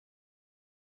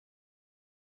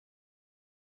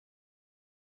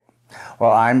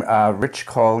Well, I'm Rich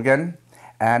Colgan,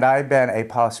 and I've been a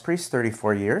Paulist priest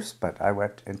 34 years, but I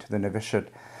went into the novitiate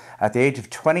at the age of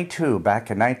 22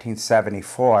 back in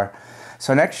 1974.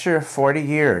 So next year, 40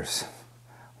 years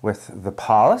with the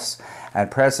Paulist, and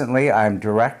presently I'm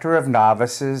Director of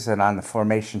Novices and on the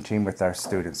formation team with our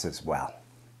students as well.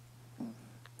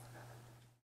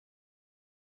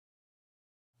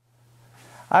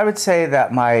 I would say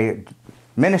that my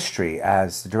ministry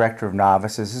as the Director of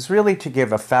Novices is really to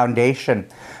give a foundation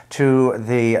to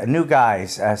the new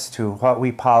guys as to what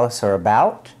we Paulists are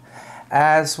about,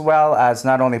 as well as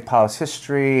not only Paulist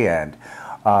history and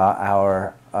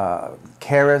our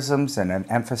charisms and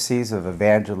emphases of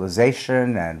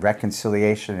evangelization and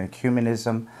reconciliation and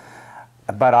ecumenism,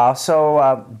 but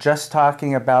also just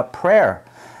talking about prayer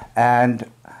and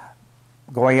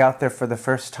going out there for the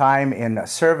first time in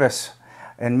service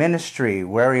in ministry,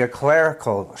 wearing a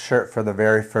clerical shirt for the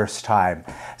very first time,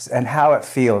 and how it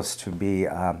feels to be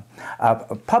a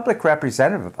public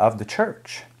representative of the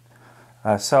church.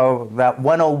 So that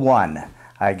 101,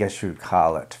 I guess you'd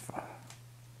call it.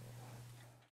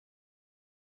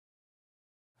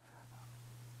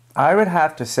 I would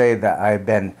have to say that I've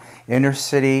been inner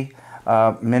city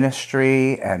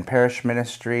ministry and parish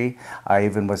ministry. I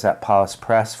even was at Paulist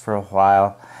Press for a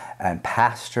while and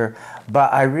pastor,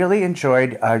 but I really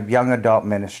enjoyed young adult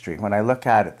ministry. When I look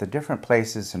at it, the different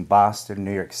places in Boston,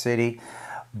 New York City,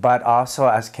 but also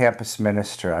as campus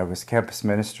minister. I was campus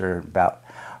minister about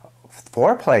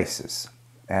 4 places,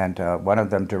 and one of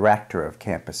them director of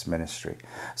campus ministry.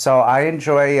 So I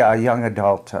enjoy young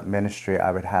adult ministry,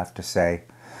 I would have to say.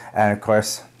 And of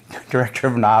course, Director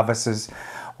of Novices,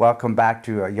 welcome back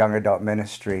to young adult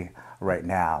ministry right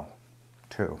now,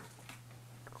 too.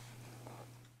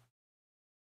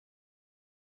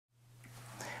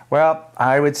 Well,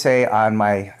 I would say on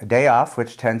my day off,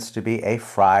 which tends to be a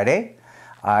Friday,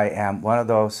 I am one of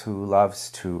those who loves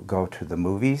to go to the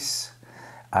movies.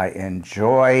 I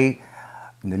enjoy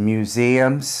the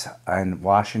museums in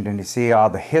Washington, D.C., all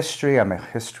the history. I'm a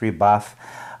history buff.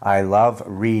 I love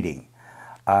reading.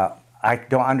 I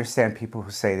don't understand people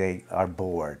who say they are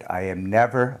bored. I am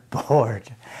never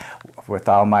bored with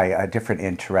all my different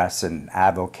interests and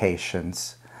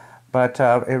avocations. But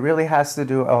it really has to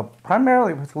do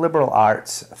primarily with liberal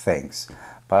arts things.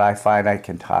 But I find I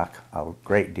can talk a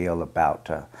great deal about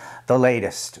the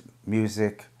latest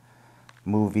music,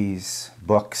 movies,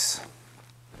 books.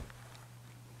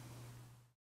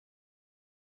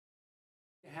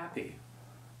 Happy.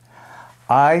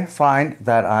 I find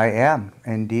that I am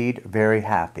indeed very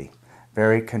happy,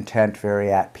 very content, very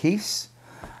at peace,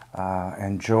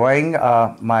 enjoying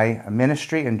my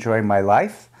ministry, enjoying my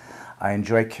life. I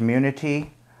enjoy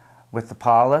community with the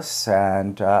Paulists,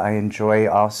 and I enjoy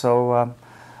also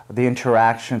the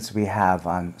interactions we have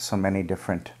on so many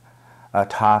different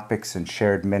topics and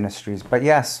shared ministries. But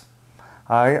yes,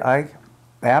 I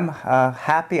am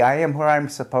happy. I am where I'm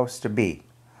supposed to be,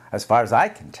 as far as I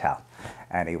can tell,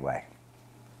 anyway.